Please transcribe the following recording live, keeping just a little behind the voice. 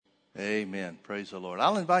Amen. Praise the Lord.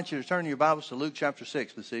 I'll invite you to turn your Bibles to Luke chapter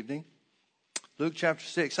 6 this evening. Luke chapter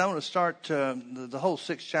 6. I want to start the whole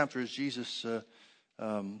sixth chapter is Jesus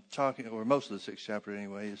talking, or most of the sixth chapter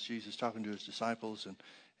anyway, is Jesus talking to his disciples.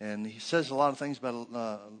 And he says a lot of things about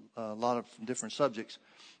a lot of different subjects.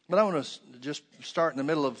 But I want to just start in the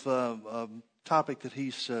middle of a topic that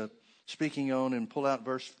he's speaking on and pull out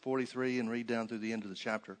verse 43 and read down through the end of the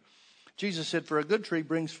chapter. Jesus said, "For a good tree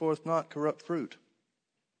brings forth not corrupt fruit.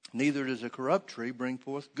 Neither does a corrupt tree bring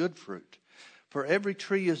forth good fruit. For every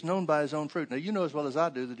tree is known by his own fruit." Now, you know as well as I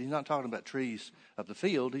do that he's not talking about trees of the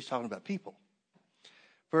field. He's talking about people.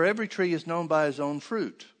 "For every tree is known by his own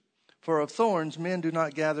fruit. For of thorns men do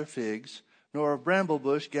not gather figs, nor of bramble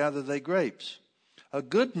bush gather they grapes. A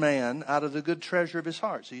good man out of the good treasure of his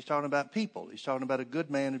heart." So he's talking about people. He's talking about a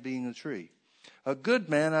good man being a tree. "A good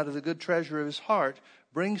man out of the good treasure of his heart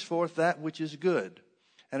brings forth that which is good.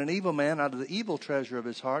 And an evil man out of the evil treasure of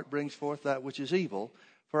his heart brings forth that which is evil.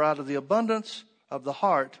 For out of the abundance of the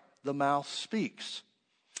heart the mouth speaks.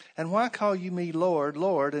 And why call you me Lord,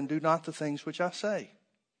 Lord, and do not the things which I say?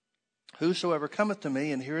 Whosoever cometh to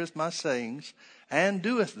me and heareth my sayings, and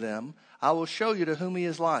doeth them, I will show you to whom he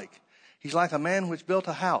is like. He's like a man which built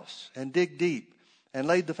a house, and digged deep, and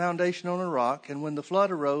laid the foundation on a rock. And when the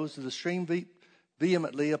flood arose, the stream beat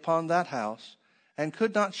vehemently upon that house, and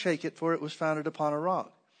could not shake it, for it was founded upon a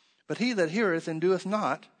rock. But he that heareth and doeth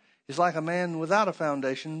not is like a man without a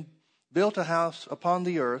foundation, built a house upon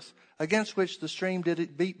the earth, against which the stream did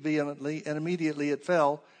it beat vehemently, and immediately it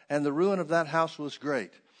fell, and the ruin of that house was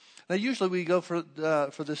great." Now, usually we go for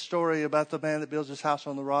this story about the man that builds his house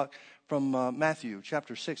on the rock from Matthew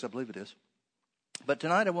chapter 6, I believe it is. But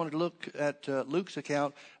tonight I wanted to look at Luke's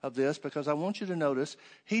account of this, because I want you to notice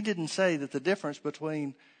he didn't say that the difference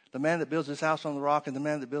between the man that builds his house on the rock and the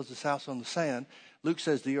man that builds his house on the sand. Luke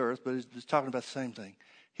says the earth, but he's talking about the same thing.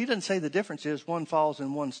 He doesn't say the difference is one falls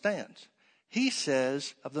and one stands. He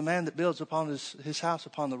says of the man that builds upon his house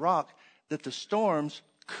upon the rock that the storms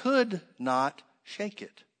could not shake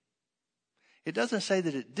it. It doesn't say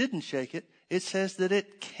that it didn't shake it. It says that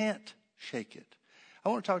it can't shake it. I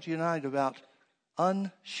want to talk to you tonight about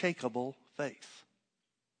unshakable faith.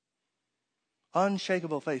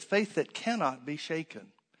 Unshakable faith. Faith that cannot be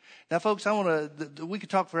shaken. Now, folks, we could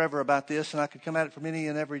talk forever about this, and I could come at it from any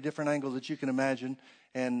and every different angle that you can imagine,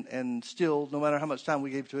 and still, no matter how much time we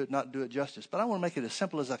gave to it, not do it justice. But I want to make it as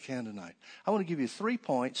simple as I can tonight. I want to give you 3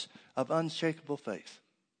 points of unshakable faith.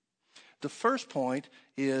 The first point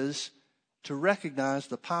is to recognize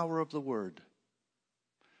the power of the Word.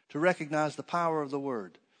 To recognize the power of the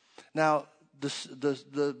Word. Now,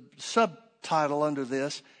 the subtitle under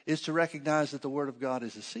this is to recognize that the Word of God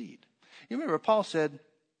is a seed. You remember Paul said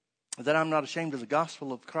that I'm not ashamed of the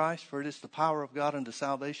gospel of Christ, for it is the power of God unto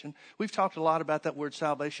salvation. We've talked a lot about that word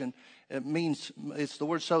salvation. It's the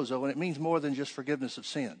word sozo, and it means more than just forgiveness of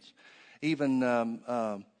sins. Even,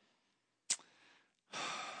 I'm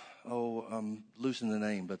losing the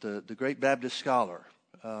name, but the great Baptist scholar,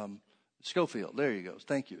 Scofield, there you go.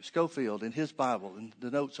 Thank you. Scofield, in his Bible, in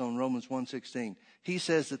the notes on Romans 1:16, he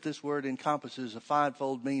says that this word encompasses a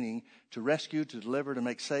fivefold meaning: to rescue, to deliver, to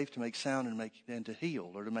make safe, to make sound, and to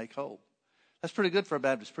heal, or to make whole. That's pretty good for a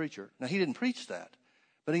Baptist preacher. Now, he didn't preach that,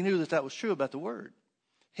 but he knew that that was true about the word.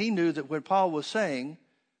 He knew that when Paul was saying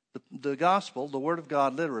the gospel, the word of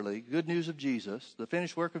God, literally, good news of Jesus, the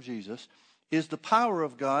finished work of Jesus, is the power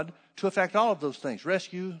of God to affect all of those things: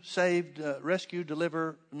 rescue, save, rescue,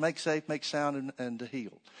 deliver, make safe, make sound, and to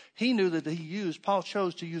heal. He knew that Paul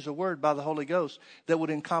chose to use a word by the Holy Ghost that would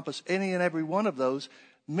encompass any and every one of those,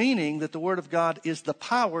 meaning that the Word of God is the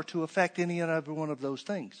power to affect any and every one of those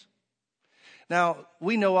things. Now,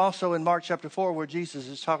 we know also in Mark chapter 4, where Jesus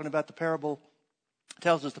is talking about the parable,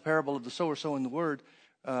 tells us the parable of the sower sowing the word,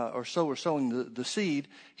 or sower sowing the seed.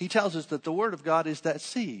 He tells us that the Word of God is that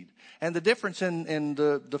seed. And the difference in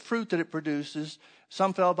the fruit that it produces,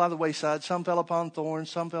 some fell by the wayside, some fell upon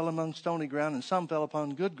thorns, some fell among stony ground, and some fell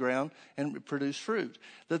upon good ground and produced fruit.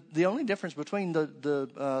 The only difference between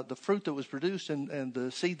the fruit that was produced and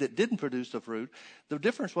the seed that didn't produce the fruit, the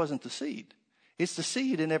difference wasn't the seed. It's the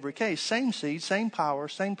seed in every case. Same seed, same power,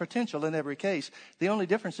 same potential in every case. The only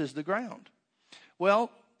difference is the ground.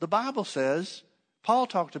 Well, the Bible says, Paul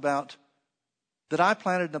talked about that I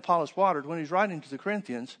planted and Apollos watered. When he's writing to the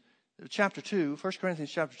Corinthians, chapter 2, 1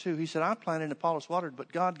 Corinthians chapter 2, he said, I planted and Apollos watered,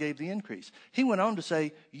 but God gave the increase. He went on to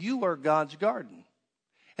say, you are God's garden.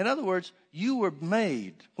 In other words, you were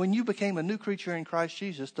made, when you became a new creature in Christ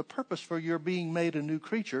Jesus, the purpose for your being made a new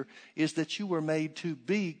creature is that you were made to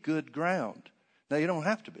be good ground. Now, you don't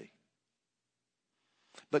have to be.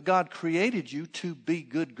 But God created you to be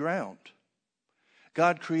good ground.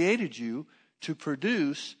 God created you to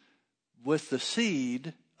produce with the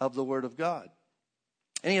seed of the Word of God.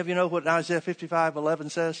 Any of you know what Isaiah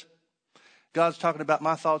 55:11 says? God's talking about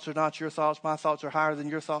my thoughts are not your thoughts. My thoughts are higher than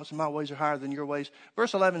your thoughts, and my ways are higher than your ways.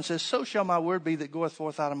 Verse 11 says, so shall my word be that goeth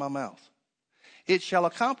forth out of my mouth. It shall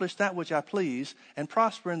accomplish that which I please, and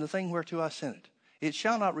prosper in the thing whereto I sent it. It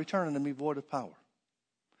shall not return unto me void of power,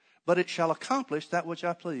 but it shall accomplish that which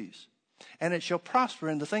I please, and it shall prosper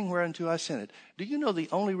in the thing whereunto I sent it. Do you know the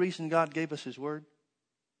only reason God gave us his word?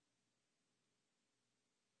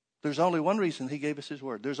 There's only one reason he gave us his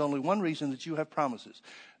word. There's only one reason that you have promises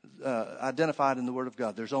identified in the word of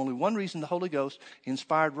God. There's only one reason the Holy Ghost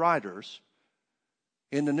inspired writers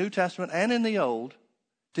in the New Testament and in the Old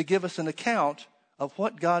to give us an account of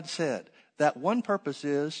what God said. That one purpose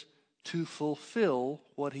is to fulfill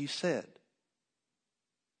what he said.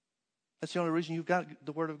 That's the only reason you've got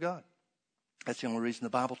the word of God. That's the only reason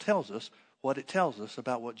the Bible tells us what it tells us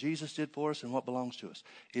about what Jesus did for us and what belongs to us,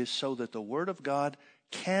 is so that the word of God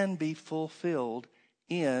can be fulfilled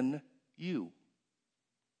in you.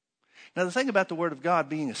 Now, the thing about the word of God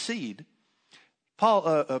being a seed,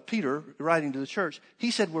 Peter, writing to the church,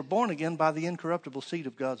 he said we're born again by the incorruptible seed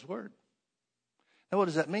of God's word. Now, what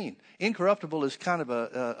does that mean? Incorruptible is kind of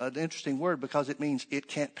an interesting word because it means it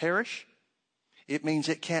can't perish. It means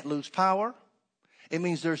it can't lose power. It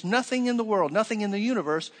means there's nothing in the world, nothing in the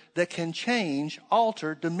universe that can change,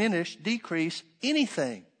 alter, diminish, decrease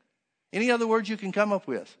anything. Any other words you can come up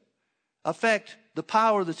with affect the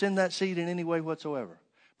power that's in that seed in any way whatsoever.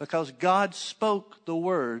 Because God spoke the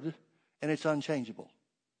word and it's unchangeable.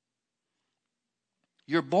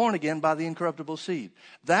 You're born again by the incorruptible seed.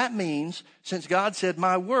 That means, since God said,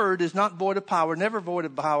 my word is not void of power, never void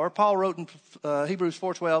of power. Paul wrote in Hebrews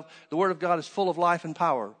 4:12, the word of God is full of life and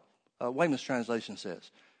power. Weymouth's translation says.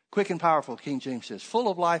 Quick and powerful, King James says. Full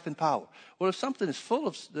of life and power. Well, if something is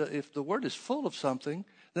if the word is full of something,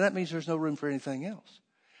 then that means there's no room for anything else.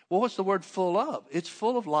 Well, what's the word full of? It's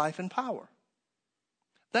full of life and power.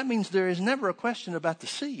 That means there is never a question about the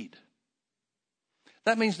seed.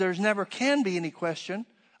 That means there's never can be any question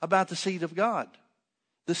about the seed of God,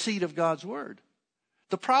 the seed of God's word.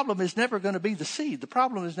 The problem is never going to be the seed. The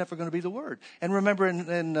problem is never going to be the word. And remember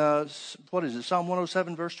in Psalm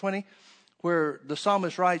 107, verse 20, where the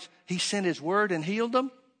psalmist writes, he sent his word and healed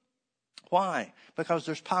them. Why? Because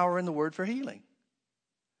there's power in the word for healing.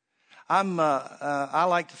 I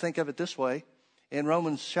like to think of it this way. In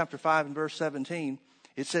Romans chapter 5 and verse 17,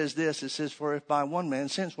 it says this. It says, for if by one man,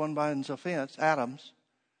 since one man's offense, Adam's,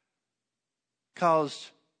 caused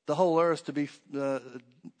the whole earth to be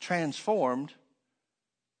transformed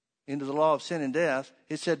into the law of sin and death,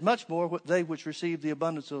 it said, much more they which receive the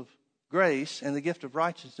abundance of grace and the gift of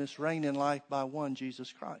righteousness reign in life by one,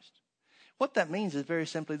 Jesus Christ. What that means is very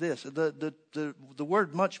simply this. The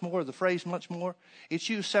word much more, the phrase much more, it's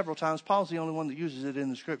used several times. Paul's the only one that uses it in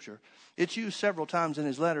the scripture. It's used several times in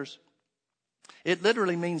his letters. It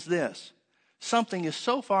literally means this. Something is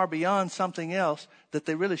so far beyond something else that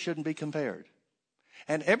they really shouldn't be compared.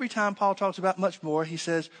 And every time Paul talks about much more, he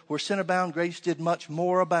says, where sin abound, grace did much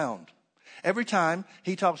more abound. Every time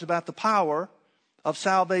he talks about the power of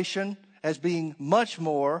salvation as being much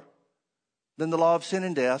more than the law of sin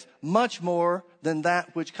and death, much more than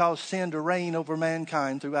that which caused sin to reign over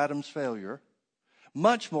mankind through Adam's failure.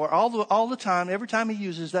 Much more, all the time, every time he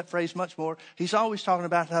uses that phrase much more, he's always talking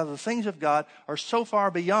about how the things of God are so far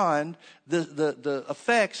beyond the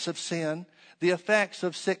effects of sin, the effects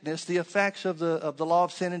of sickness, the effects of the law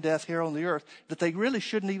of sin and death here on the earth, that they really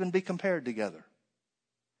shouldn't even be compared together.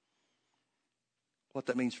 What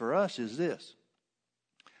that means for us is this.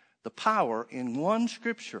 The power in one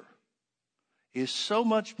scripture is so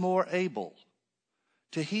much more able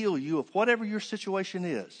to heal you of whatever your situation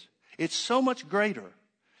is. It's so much greater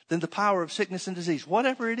than the power of sickness and disease.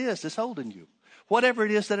 Whatever it is that's holding you, whatever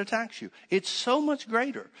it is that attacks you, it's so much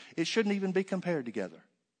greater. It shouldn't even be compared together.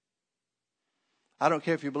 I don't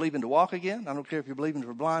care if you're believing to walk again. I don't care if you're believing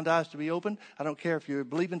for blind eyes to be opened. I don't care if you're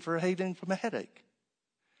believing for healing from a headache.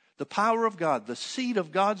 The power of God, the seed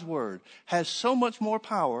of God's word, has so much more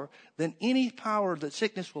power than any power that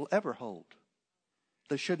sickness will ever hold.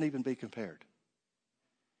 They shouldn't even be compared.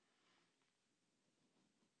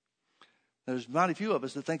 There's mighty few of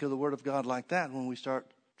us that think of the word of God like that when we start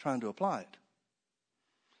trying to apply it.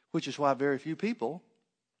 Which is why very few people,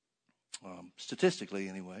 statistically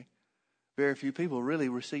anyway, very few people really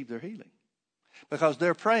receive their healing. Because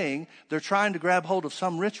they're praying, they're trying to grab hold of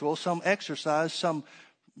some ritual, some exercise, some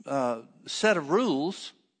set of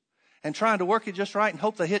rules, and trying to work it just right and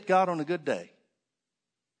hope they hit God on a good day.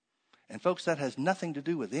 And folks, that has nothing to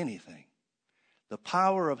do with anything. The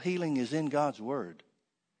power of healing is in God's word.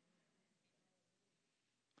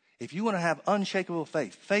 If you want to have unshakable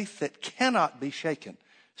faith, faith that cannot be shaken,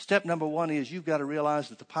 step number one is you've got to realize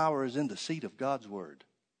that the power is in the seed of God's word.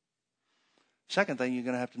 Second thing you're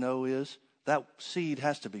going to have to know is that seed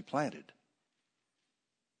has to be planted.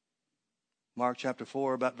 Mark chapter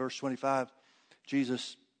 4, about verse 25,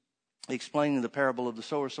 Jesus explaining the parable of the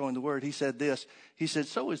sower sowing the word, he said this. He said,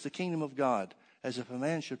 so is the kingdom of God, as if a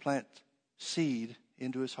man should plant seed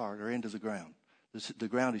into his heart or into the ground. The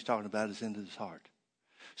ground he's talking about is into his heart.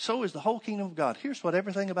 So is the whole kingdom of God. Here's what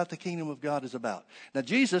everything about the kingdom of God is about. Now,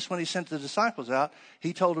 Jesus, when he sent the disciples out,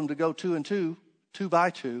 he told them to go two by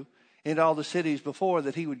two, into all the cities before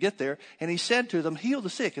that he would get there. And he said to them, heal the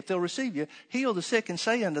sick. If they'll receive you, heal the sick and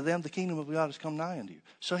say unto them, the kingdom of God has come nigh unto you.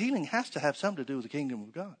 So healing has to have something to do with the kingdom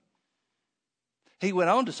of God. He went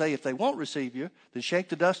on to say, if they won't receive you, then shake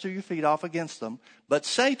the dust of your feet off against them, but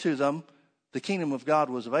say to them, the kingdom of God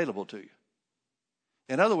was available to you.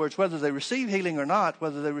 In other words, whether they receive healing or not,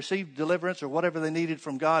 whether they receive deliverance or whatever they needed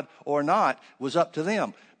from God or not, was up to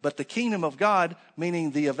them. But the kingdom of God,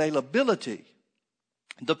 meaning the availability,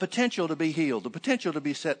 the potential to be healed, the potential to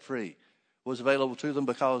be set free, was available to them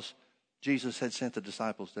because Jesus had sent the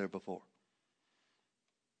disciples there before.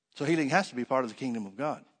 So healing has to be part of the kingdom of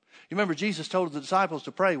God. You remember Jesus told the disciples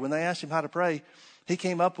to pray. When they asked him how to pray, he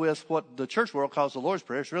came up with what the church world calls the Lord's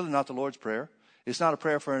Prayer. It's really not the Lord's Prayer. It's not a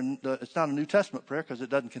prayer it's not a New Testament prayer because it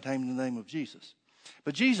doesn't contain the name of Jesus.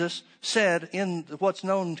 But Jesus said in what's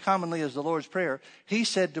known commonly as the Lord's Prayer, he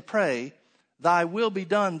said to pray, thy will be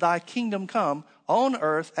done, thy kingdom come on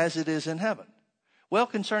earth as it is in heaven. Well,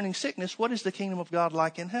 concerning sickness, what is the kingdom of God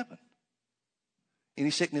like in heaven?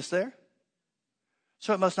 Any sickness there?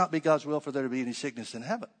 So it must not be God's will for there to be any sickness in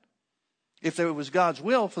heaven. If there was God's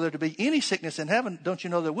will for there to be any sickness in heaven, don't you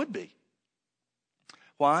know there would be?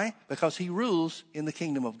 Why? Because he rules in the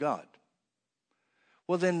kingdom of God.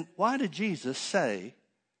 Well, then why did Jesus say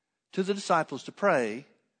to the disciples to pray,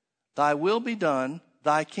 thy will be done,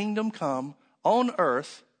 thy kingdom come on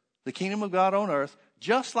earth, the kingdom of God on earth,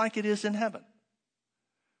 just like it is in heaven?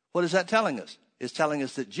 What is that telling us? It's telling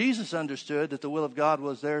us that Jesus understood that the will of God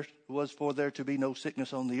was for there to be no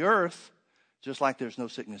sickness on the earth, just like there's no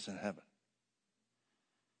sickness in heaven.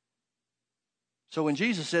 So when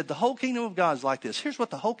Jesus said the whole kingdom of God is like this, here's what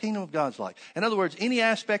the whole kingdom of God's like. In other words, any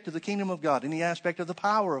aspect of the kingdom of God, any aspect of the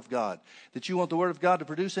power of God that you want the word of God to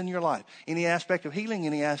produce in your life, any aspect of healing,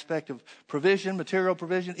 any aspect of provision, material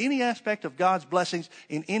provision, any aspect of God's blessings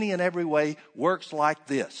in any and every way works like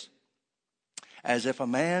this. As if a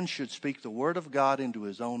man should speak the word of God into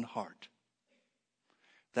his own heart.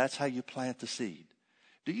 That's how you plant the seed.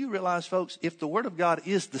 Do you realize, folks, if the word of God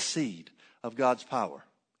is the seed of God's power,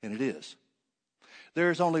 and it is, there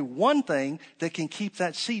is only one thing that can keep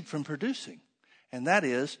that seed from producing, and that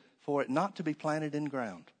is for it not to be planted in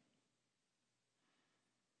ground.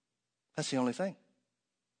 That's the only thing.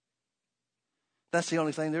 That's the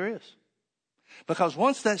only thing there is. Because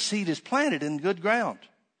once that seed is planted in good ground,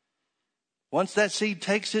 once that seed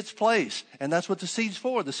takes its place, and that's what the seed's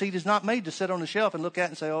for. The seed is not made to sit on the shelf and look at it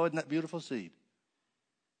and say, oh, isn't that beautiful seed?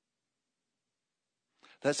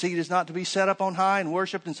 That seed is not to be set up on high and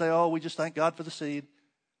worshiped and say, oh, we just thank God for the seed.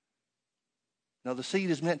 No, the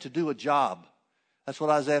seed is meant to do a job. That's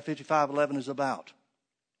what Isaiah 55:11 is about.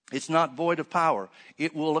 It's not void of power.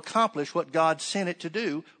 It will accomplish what God sent it to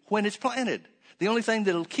do when it's planted. The only thing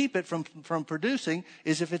that will keep it from producing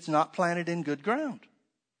is if it's not planted in good ground.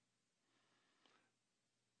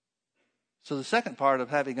 So the second part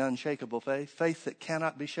of having unshakable faith, faith that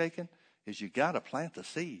cannot be shaken, is you got to plant the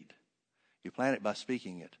seed. You plant it by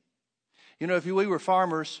speaking it. You know, if we were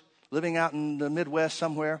farmers living out in the Midwest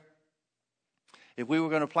somewhere, if we were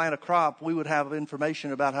going to plant a crop, we would have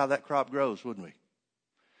information about how that crop grows, wouldn't we?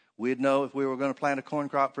 We'd know if we were going to plant a corn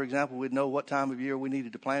crop, for example, we'd know what time of year we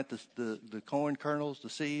needed to plant the corn kernels, the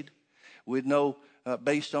seed. We'd know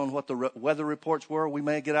based on what the weather reports were. We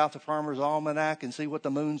may get out the farmer's almanac and see what the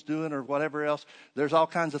moon's doing or whatever else. There's all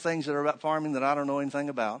kinds of things that are about farming that I don't know anything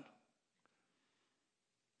about.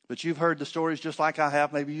 But you've heard the stories just like I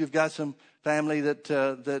have. Maybe you've got some family that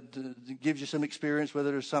gives you some experience with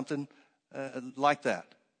it or something like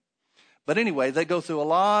that. But anyway, they go through a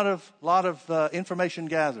lot of information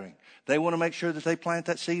gathering. They want to make sure that they plant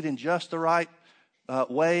that seed in just the right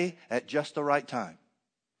way at just the right time.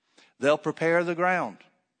 They'll prepare the ground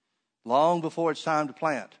long before it's time to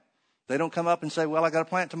plant. They don't come up and say, well, I got to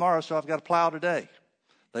plant tomorrow, so I've got to plow today.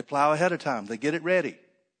 They plow ahead of time. They get it ready.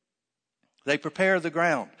 They prepare the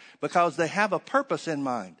ground because they have a purpose in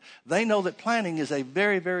mind. They know that planting is a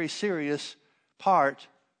very, very serious part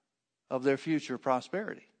of their future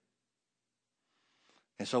prosperity.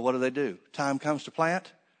 And so what do? Time comes to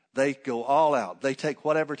plant. They go all out. They take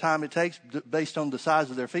whatever time it takes based on the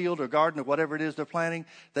size of their field or garden or whatever it is they're planting.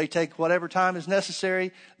 They take whatever time is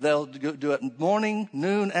necessary. They'll do it morning,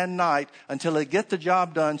 noon, and night until they get the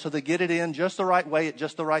job done so they get it in just the right way at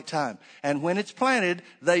just the right time. And when it's planted,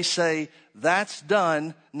 they say, that's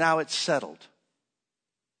done. Now it's settled.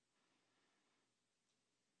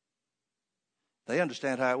 They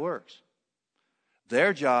understand how it works.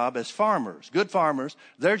 Their job as farmers, good farmers,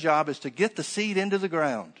 their job is to get the seed into the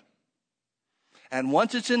ground. And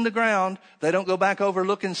once it's in the ground, they don't go back over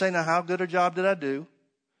looking and say, now how good a job did I do?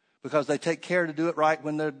 Because they take care to do it right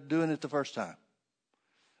when they're doing it the first time.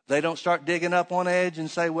 They don't start digging up on edge and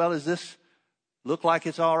say, well, does this look like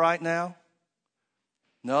it's all right now?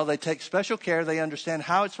 No, they take special care. They understand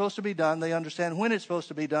how it's supposed to be done. They understand when it's supposed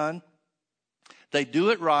to be done. They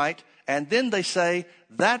do it right. And then they say,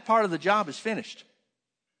 that part of the job is finished.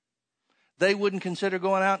 They wouldn't consider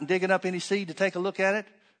going out and digging up any seed to take a look at it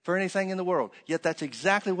for anything in the world. Yet that's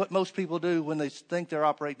exactly what most people do when they think they're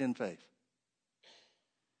operating in faith.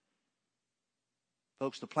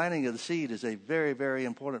 Folks, the planting of the seed is a very, very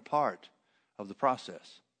important part of the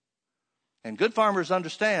process. And good farmers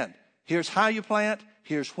understand, here's how you plant,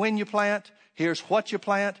 here's when you plant, here's what you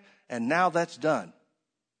plant, and now that's done.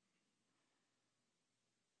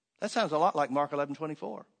 That sounds a lot like Mark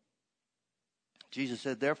 11:24. Jesus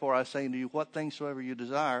said, therefore I say unto you, what things soever you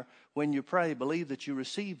desire, when you pray, believe that you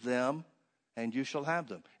receive them, and you shall have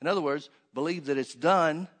them. In other words, believe that it's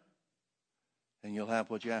done, and you'll have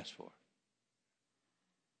what you asked for.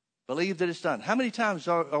 Believe that it's done. How many times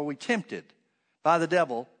are we tempted by the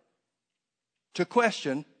devil to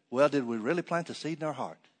question, well, did we really plant the seed in our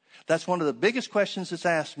heart? That's one of the biggest questions that's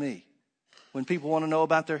asked me. When people want to know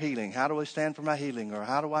about their healing, how do I stand for my healing? Or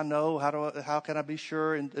how do I know? How can I be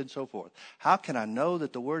sure? And so forth. How can I know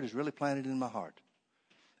that the word is really planted in my heart?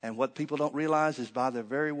 And what people don't realize is by their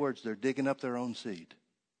very words, they're digging up their own seed.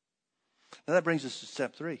 Now that brings us to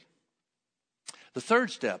step 3. The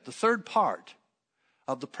third step, the third part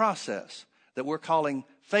of the process that we're calling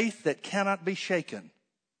faith that cannot be shaken,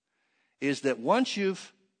 is that once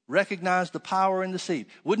you've recognized the power in the seed,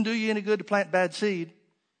 wouldn't do you any good to plant bad seed,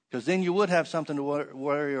 because then you would have something to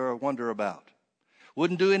worry or wonder about.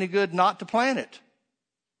 Wouldn't do any good not to plant it.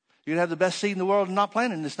 You'd have the best seed in the world and not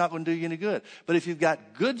plant it, and it's not going to do you any good. But if you've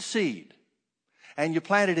got good seed and you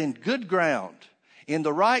plant it in good ground, in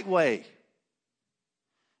the right way,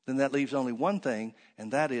 then that leaves only one thing,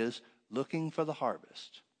 and that is looking for the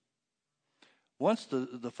harvest. Once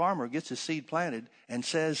the farmer gets his seed planted and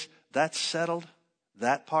says, that's settled,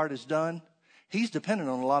 that part is done, he's dependent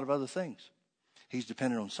on a lot of other things. He's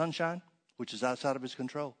dependent on sunshine, which is outside of his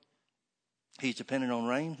control. He's dependent on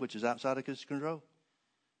rain, which is outside of his control.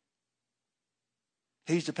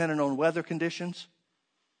 He's dependent on weather conditions.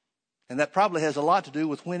 And that probably has a lot to do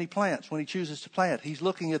with when he plants, when he chooses to plant. He's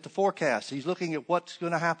looking at the forecast. He's looking at what's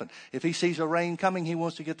going to happen. If he sees a rain coming, he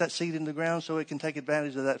wants to get that seed in the ground so it can take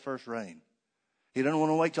advantage of that first rain. He doesn't want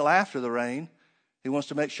to wait till after the rain. He wants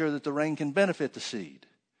to make sure that the rain can benefit the seed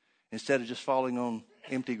instead of just falling on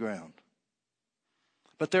empty ground.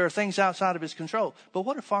 But there are things outside of his control. But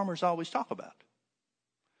what do farmers always talk about?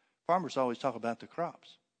 Farmers always talk about the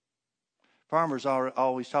crops. Farmers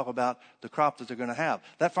always talk about the crop that they're going to have.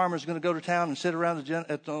 That farmer's going to go to town and sit around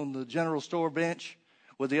on the general store bench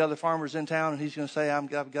with the other farmers in town, and he's going to say,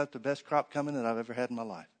 I've got the best crop coming that I've ever had in my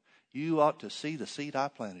life. You ought to see the seed I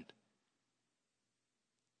planted.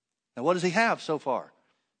 Now, what does he have so far?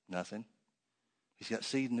 Nothing. He's got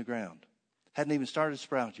seed in the ground. Hadn't even started to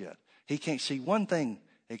sprout yet. He can't see one thing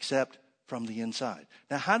except from the inside.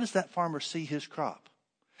 Now, how does that farmer see his crop?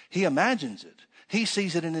 He imagines it. He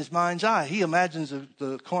sees it in his mind's eye. He imagines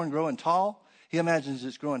the corn growing tall. He imagines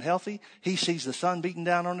it's growing healthy. He sees the sun beating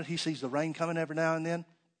down on it. He sees the rain coming every now and then.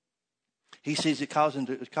 He sees it causing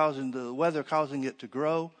the weather causing it to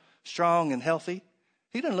grow strong and healthy.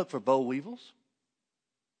 He doesn't look for boll weevils.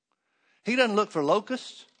 He doesn't look for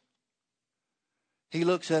locusts. He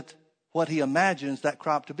looks at what he imagines that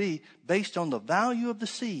crop to be based on the value of the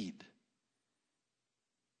seed.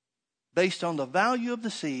 Based on the value of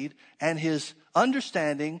the seed and his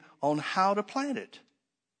understanding on how to plant it.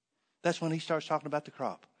 That's when he starts talking about the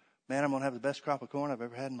crop. Man, I'm going to have the best crop of corn I've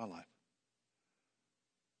ever had in my life.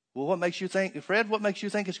 Well, what makes you think, Fred, what makes you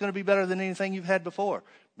think it's going to be better than anything you've had before?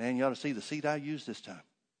 Man, you ought to see the seed I used this time.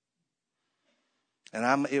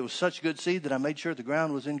 And it was such good seed that I made sure the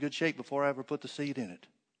ground was in good shape before I ever put the seed in it.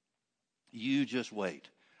 You just wait.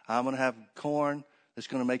 I'm going to have corn that's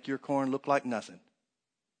going to make your corn look like nothing.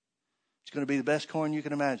 It's going to be the best corn you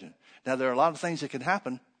can imagine. Now, there are a lot of things that can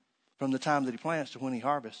happen from the time that he plants to when he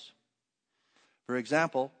harvests. For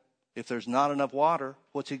example, if there's not enough water,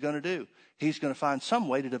 what's he going to do? He's going to find some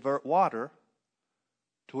way to divert water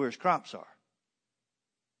to where his crops are.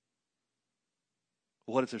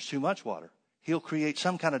 What if there's too much water? He'll create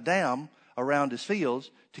some kind of dam around his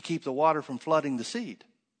fields to keep the water from flooding the seed.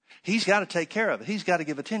 He's got to take care of it. He's got to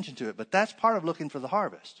give attention to it. But that's part of looking for the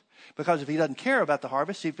harvest. Because if he doesn't care about the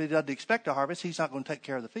harvest, if he doesn't expect a harvest, he's not going to take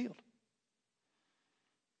care of the field.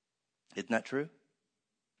 Isn't that true?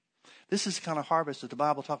 This is the kind of harvest that the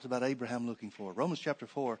Bible talks about Abraham looking for. Romans chapter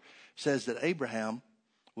 4 says that Abraham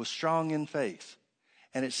was strong in faith.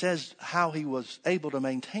 And it says how he was able to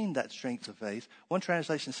maintain that strength of faith. One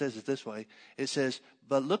translation says it this way. It says,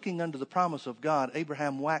 but looking unto the promise of God,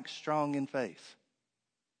 Abraham waxed strong in faith.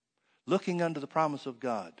 Looking unto the promise of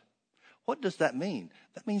God. What does that mean?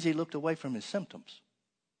 That means he looked away from his symptoms.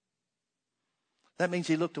 That means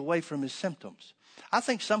he looked away from his symptoms. I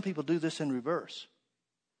think some people do this in reverse.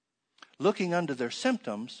 Looking unto their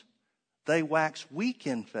symptoms, they wax weak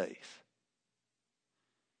in faith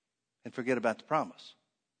and forget about the promise.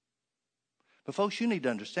 But folks, you need to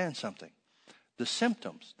understand something. The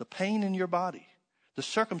symptoms, the pain in your body, the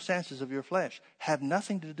circumstances of your flesh have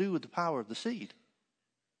nothing to do with the power of the seed.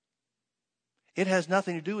 It has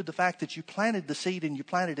nothing to do with the fact that you planted the seed and you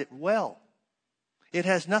planted it well. It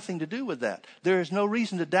has nothing to do with that. There is no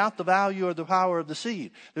reason to doubt the value or the power of the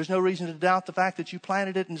seed. There's no reason to doubt the fact that you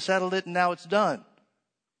planted it and settled it and now it's done.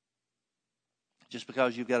 Just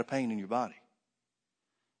because you've got a pain in your body.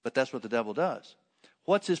 But that's what the devil does.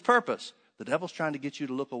 What's his purpose? The devil's trying to get you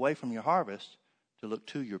to look away from your harvest to look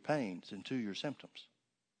to your pains and to your symptoms.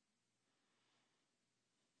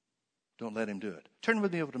 Don't let him do it. Turn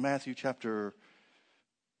with me over to Matthew chapter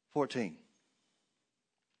 14.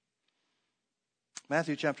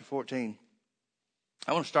 Matthew chapter 14.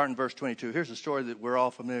 I want to start in verse 22. Here's a story that we're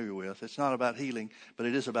all familiar with. It's not about healing, but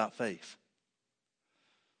it is about faith.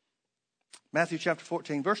 Matthew chapter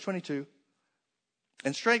 14, verse 22.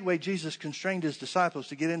 And straightway Jesus constrained his disciples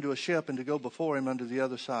to get into a ship and to go before him unto the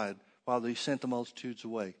other side, while he sent the multitudes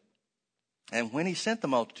away. And when he sent the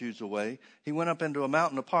multitudes away, he went up into a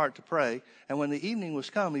mountain apart to pray. And when the evening was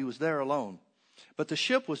come, he was there alone. But the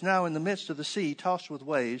ship was now in the midst of the sea, tossed with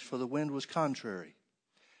waves, for the wind was contrary.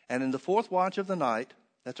 And in the fourth watch of the night,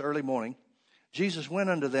 that's early morning, Jesus went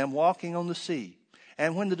unto them walking on the sea.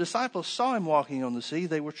 And when the disciples saw him walking on the sea,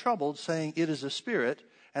 they were troubled, saying, It is a spirit,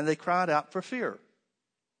 and they cried out for fear.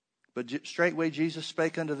 But straightway Jesus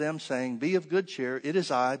spake unto them, saying, Be of good cheer, it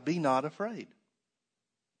is I, be not afraid.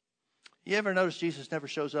 You ever notice Jesus never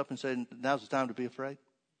shows up and said, Now's the time to be afraid?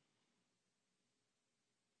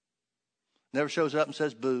 Never shows up and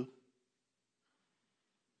says, Boo.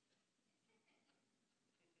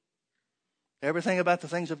 Everything about the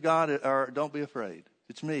things of God are, don't be afraid.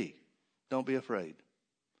 It's me. Don't be afraid.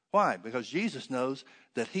 Why? Because Jesus knows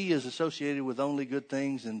that he is associated with only good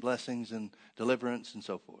things and blessings and deliverance and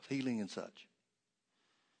so forth, healing and such.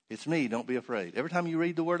 It's me, don't be afraid. Every time you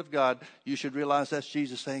read the Word of God, you should realize that's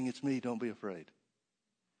Jesus saying, It's me, don't be afraid.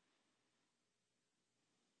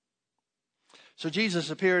 So Jesus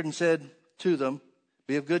appeared and said to them,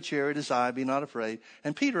 Be of good cheer, it is I, be not afraid.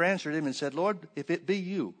 And Peter answered him and said, Lord, if it be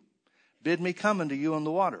you, bid me come unto you on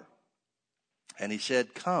the water. And he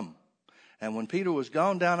said, Come. And when Peter was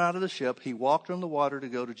gone down out of the ship, he walked on the water to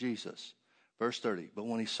go to Jesus. Verse 30, but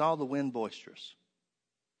when he saw the wind boisterous.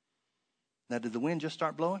 Now, did the wind just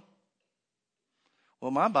start blowing?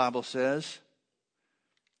 Well, my Bible says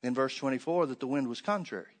in verse 24 that the wind was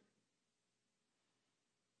contrary.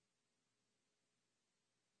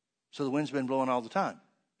 So the wind's been blowing all the time.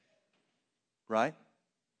 Right?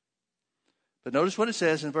 But notice what it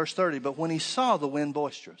says in verse 30. But when he saw the wind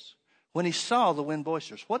boisterous. When he saw the wind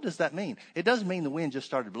boisterous. What does that mean? It doesn't mean the wind just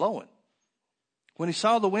started blowing. When he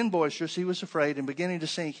saw the wind boisterous, he was afraid, and beginning to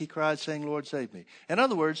sink, he cried, saying, Lord, save me. In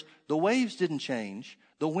other words, the waves didn't change.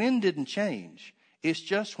 The wind didn't change. It's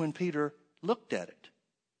just when Peter looked at it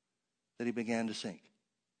that he began to sink.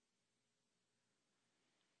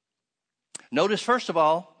 Notice, first of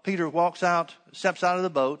all, Peter steps out of the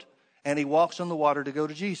boat, and he walks on the water to go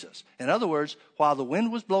to Jesus. In other words, while the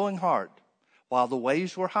wind was blowing hard, while the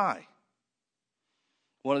waves were high.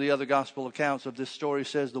 One of the other gospel accounts of this story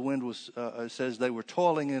says says they were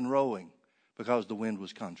toiling and rowing because the wind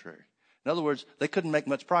was contrary. In other words, they couldn't make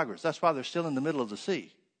much progress. That's why they're still in the middle of the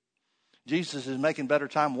sea. Jesus is making better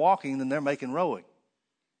time walking than they're making rowing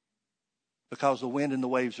because the wind and the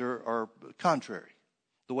waves are contrary.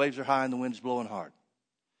 The waves are high and the wind's blowing hard.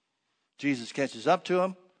 Jesus catches up to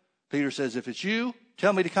him. Peter says, if it's you,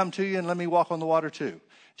 tell me to come to you and let me walk on the water too.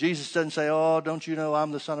 Jesus doesn't say, oh, don't you know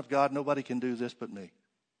I'm the Son of God? Nobody can do this but me.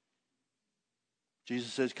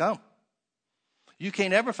 Jesus says, come. You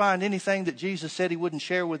can't ever find anything that Jesus said he wouldn't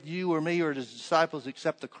share with you or me or his disciples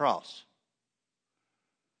except the cross.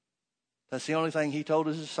 That's the only thing he told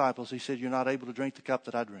his disciples. He said, you're not able to drink the cup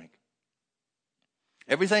that I drink.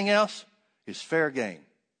 Everything else is fair game.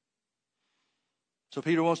 So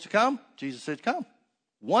Peter wants to come. Jesus said, come.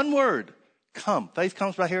 One word, come. Faith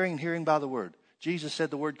comes by hearing and hearing by the word. Jesus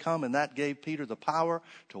said the word come, and that gave Peter the power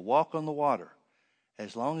to walk on the water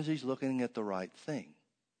as long as he's looking at the right thing.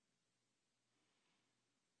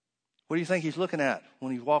 What do you think he's looking at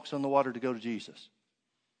when he walks on the water to go to Jesus?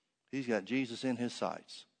 He's got Jesus in his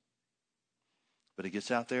sights. But he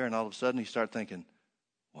gets out there and all of a sudden he starts thinking,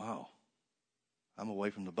 wow, I'm away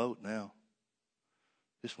from the boat now.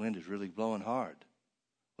 This wind is really blowing hard.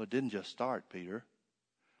 Well, it didn't just start, Peter.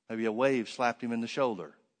 Maybe a wave slapped him in the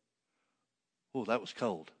shoulder. Oh, that was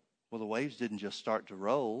cold. Well, the waves didn't just start to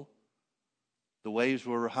roll. The waves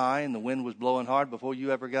were high and the wind was blowing hard before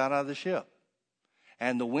you ever got out of the ship.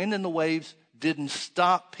 And the wind and the waves didn't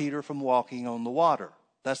stop Peter from walking on the water.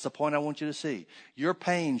 That's the point I want you to see. Your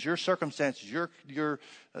pains, your circumstances, your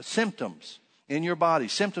symptoms in your body,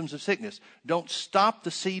 symptoms of sickness, don't stop the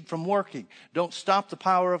seed from working. Don't stop the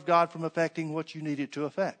power of God from affecting what you need it to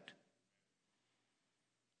affect.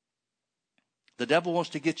 The devil wants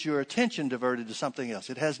to get your attention diverted to something else.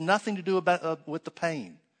 It has nothing to do with the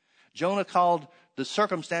pain. Jonah called the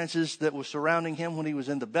circumstances that were surrounding him when he was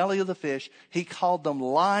in the belly of the fish, he called them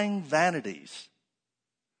lying vanities.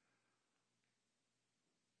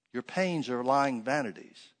 Your pains are lying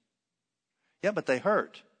vanities. Yeah, but they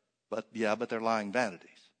hurt. But they're lying vanities.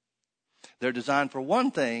 They're designed for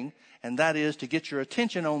one thing, and that is to get your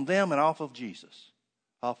attention on them and off of Jesus,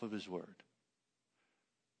 off of his word.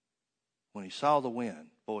 When he saw the wind,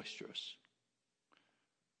 boisterous.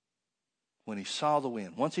 When he saw the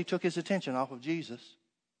wind, once he took his attention off of Jesus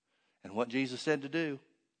and what Jesus said to do,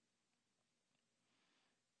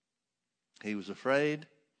 he was afraid,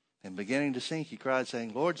 and beginning to sink, he cried,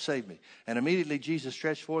 saying, Lord, save me. And immediately Jesus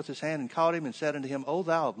stretched forth his hand and caught him and said unto him, O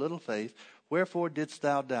thou of little faith, wherefore didst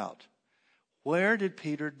thou doubt? Where did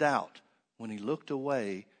Peter doubt? When he looked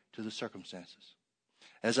away to the circumstances.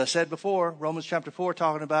 As I said before, Romans chapter 4,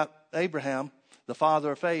 talking about Abraham, the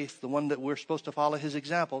father of faith, the one that we're supposed to follow his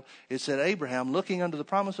example, it said Abraham, looking unto the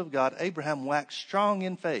promise of God, Abraham waxed strong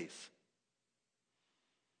in faith.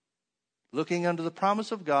 Looking unto the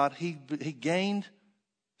promise of God, he gained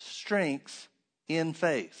strength in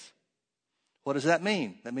faith. What does that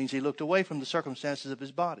mean? That means he looked away from the circumstances of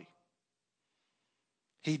his body.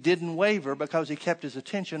 He didn't waver because he kept his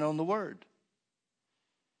attention on the word.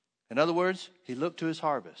 In other words, he looked to his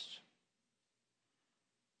harvest.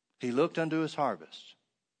 He looked unto his harvest.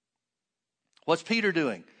 What's Peter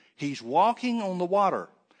doing? He's walking on the water.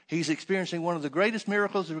 He's experiencing one of the greatest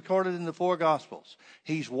miracles recorded in the four Gospels.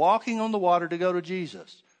 He's walking on the water to go to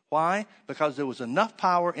Jesus. Why? Because there was enough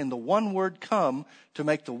power in the one word come to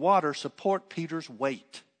make the water support Peter's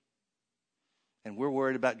weight. And we're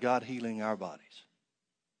worried about God healing our bodies.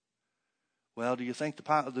 Well, do you think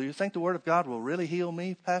the word of God will really heal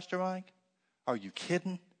me, Pastor Mike? Are you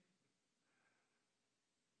kidding?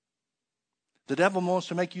 The devil wants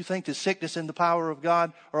to make you think that sickness and the power of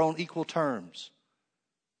God are on equal terms.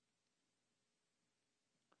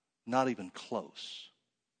 Not even close.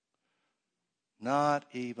 Not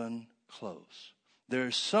even close.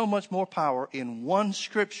 There's so much more power in one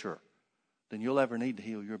scripture than you'll ever need to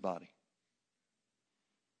heal your body.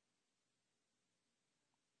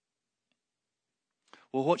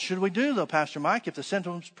 Well, what should we do, though, Pastor Mike, if the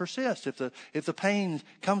symptoms persist, if the pain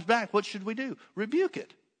comes back? What should we do? Rebuke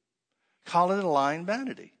it. Call it a lying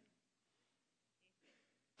vanity.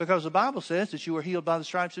 Because the Bible says that you were healed by the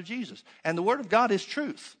stripes of Jesus. And the Word of God is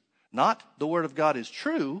truth. Not the Word of God is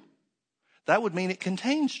true. That would mean it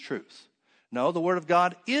contains truth. No, the Word of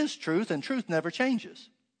God is truth, and truth never changes.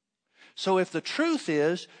 So if the truth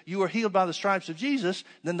is you are healed by the stripes of Jesus,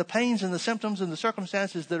 then the pains and the symptoms and the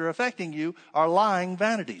circumstances that are affecting you are lying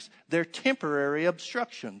vanities. They're temporary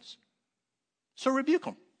obstructions. So rebuke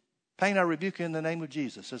them. Pain, I rebuke you in the name of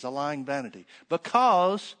Jesus as a lying vanity.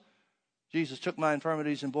 Because Jesus took my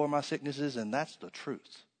infirmities and bore my sicknesses, and that's the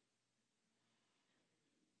truth.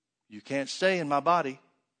 You can't stay in my body,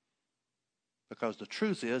 because the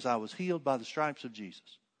truth is I was healed by the stripes of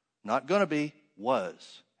Jesus. Not going to be,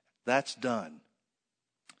 was. That's done.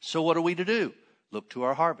 So what are we to do? Look to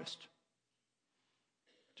our harvest.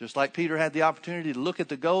 Just like Peter had the opportunity to look at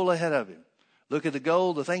the goal ahead of him. Look at the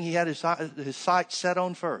goal, the thing he had his sights set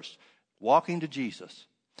on first. Walking to Jesus.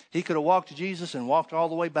 He could have walked to Jesus and walked all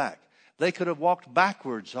the way back. They could have walked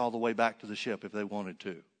backwards all the way back to the ship if they wanted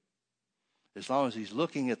to. As long as he's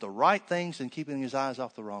looking at the right things and keeping his eyes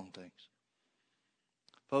off the wrong things.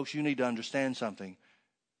 Folks, you need to understand something.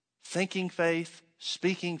 Thinking faith,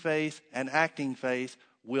 speaking faith, and acting faith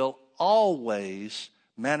will always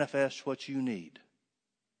manifest what you need.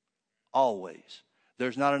 Always.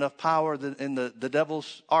 There's not enough power in the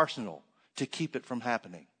devil's arsenal to keep it from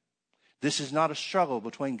happening. This is not a struggle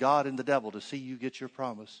between God and the devil to see you get your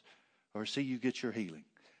promise or see you get your healing.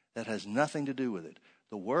 That has nothing to do with it.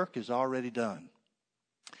 The work is already done.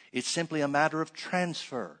 It's simply a matter of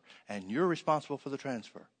transfer, and you're responsible for the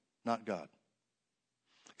transfer, not God.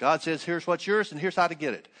 God says, here's what's yours and here's how to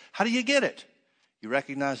get it. How do you get it? You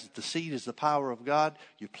recognize that the seed is the power of God.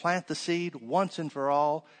 You plant the seed once and for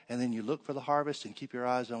all, and then you look for the harvest and keep your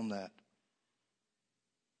eyes on that.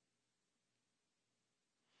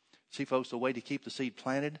 See, folks, the way to keep the seed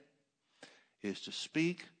planted is to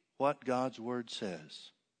speak what God's word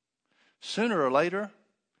says. Sooner or later,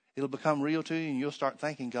 it'll become real to you, and you'll start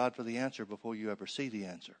thanking God for the answer before you ever see the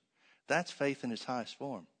answer. That's faith in its highest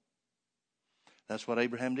form. That's what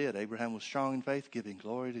Abraham did. Abraham was strong in faith, giving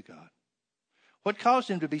glory to God. What caused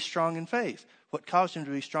him to be strong in faith? What caused him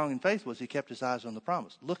to be strong in faith was he kept his eyes on the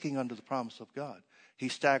promise, looking unto the promise of God. He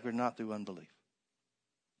staggered not through unbelief.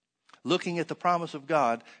 Looking at the promise of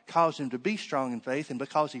God caused him to be strong in faith, and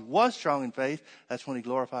because he was strong in faith, that's when he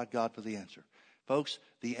glorified God for the answer. Folks,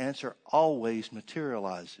 the answer always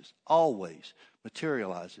materializes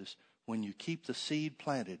when you keep the seed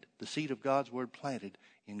planted, the seed of God's word planted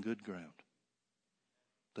in good ground.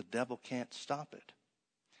 The devil can't stop it.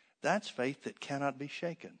 That's faith that cannot be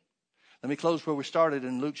shaken. Let me close where we started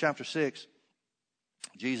in Luke chapter 6.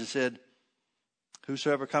 Jesus said,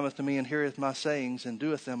 whosoever cometh to me and heareth my sayings and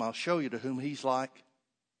doeth them, I'll show you to whom he's like.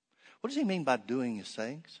 What does he mean by doing his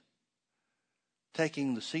sayings?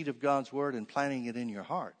 Taking the seed of God's word and planting it in your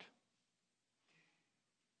heart.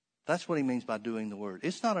 That's what he means by doing the word.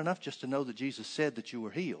 It's not enough just to know that Jesus said that you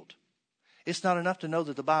were healed. It's not enough to know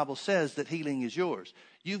that the Bible says that healing is yours.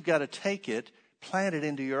 You've got to take it, plant it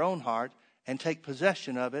into your own heart, and take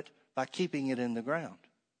possession of it by keeping it in the ground.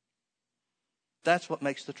 That's what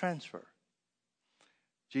makes the transfer.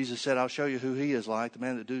 Jesus said, I'll show you who he is like, the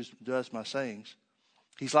man that does my sayings.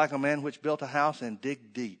 He's like a man which built a house and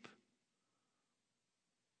digged deep.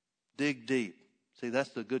 Dig deep. See, that's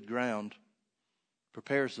the good ground.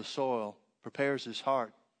 Prepares the soil, prepares his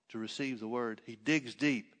heart to receive the word. He digs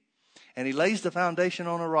deep. And he lays the foundation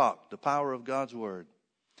on a rock, the power of God's word.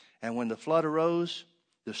 And when the flood arose,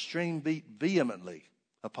 the stream beat vehemently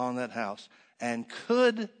upon that house and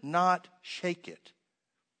could not shake it,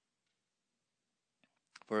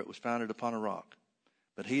 for it was founded upon a rock.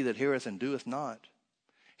 But he that heareth and doeth not,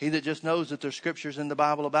 he that just knows that there's scriptures in the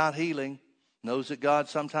Bible about healing, knows that God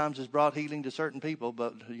sometimes has brought healing to certain people,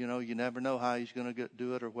 but you never know how he's going to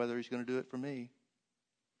do it or whether he's going to do it for me.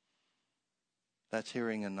 That's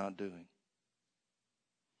hearing and not doing.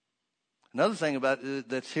 Another thing about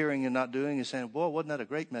that's hearing and not doing is saying, boy, wasn't that a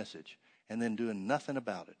great message? And then doing nothing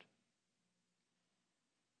about it.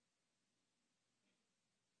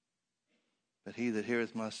 But he that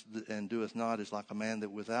heareth and doeth not is like a man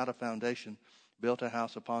that without a foundation built a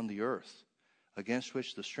house upon the earth, against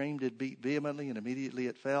which the stream did beat vehemently, and immediately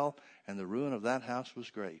it fell, and the ruin of that house was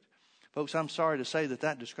great. Folks, I'm sorry to say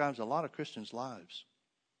that describes a lot of Christians' lives.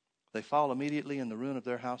 They fall immediately, and the ruin of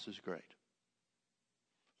their house is great.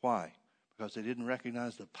 Why? Because they didn't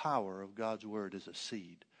recognize the power of God's word as a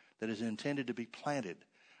seed that is intended to be planted.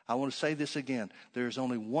 I want to say this again. There is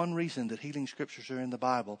only one reason that healing scriptures are in the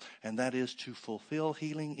Bible, and that is to fulfill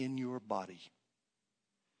healing in your body.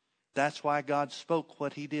 That's why God spoke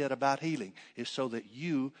what he did about healing, is so that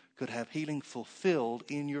you could have healing fulfilled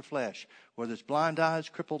in your flesh. Whether it's blind eyes,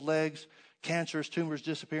 crippled legs, cancerous tumors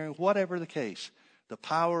disappearing, whatever the case, the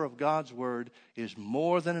power of God's word is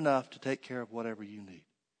more than enough to take care of whatever you need.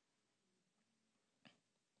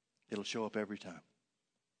 It'll show up every time.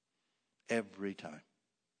 Every time.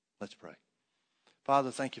 Let's pray. Father,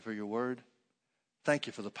 thank you for your word. Thank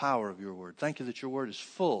you for the power of your word. Thank you that your word is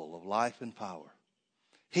full of life and power.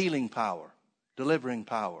 Healing power, delivering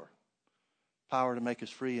power, power to make us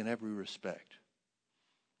free in every respect.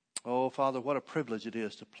 Oh, Father, what a privilege it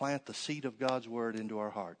is to plant the seed of God's word into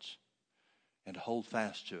our hearts and to hold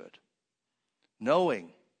fast to it,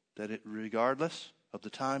 knowing that regardless of the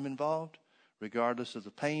time involved, regardless of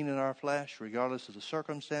the pain in our flesh, regardless of the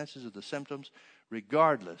circumstances, of the symptoms,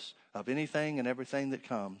 regardless of anything and everything that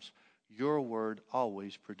comes, your word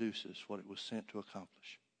always produces what it was sent to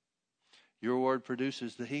accomplish. Your word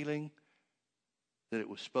produces the healing that it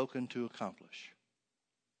was spoken to accomplish.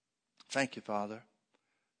 Thank you, Father,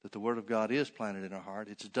 that the word of God is planted in our heart.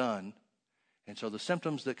 It's done. And so the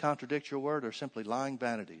symptoms that contradict your word are simply lying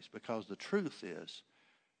vanities, because the truth is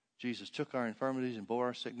Jesus took our infirmities and bore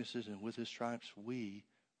our sicknesses, and with his stripes we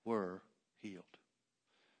were healed.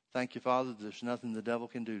 Thank you, Father, that there's nothing the devil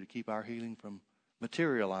can do to keep our healing from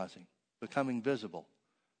materializing, becoming visible,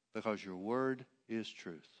 because your word is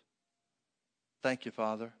truth. Thank you,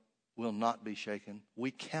 Father. We'll not be shaken.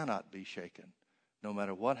 We cannot be shaken, no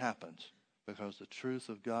matter what happens, because the truth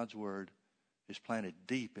of God's word is planted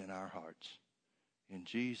deep in our hearts. In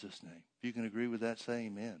Jesus' name. If you can agree with that, say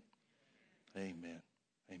amen. Amen.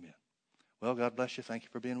 Amen. Well, God bless you. Thank you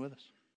for being with us.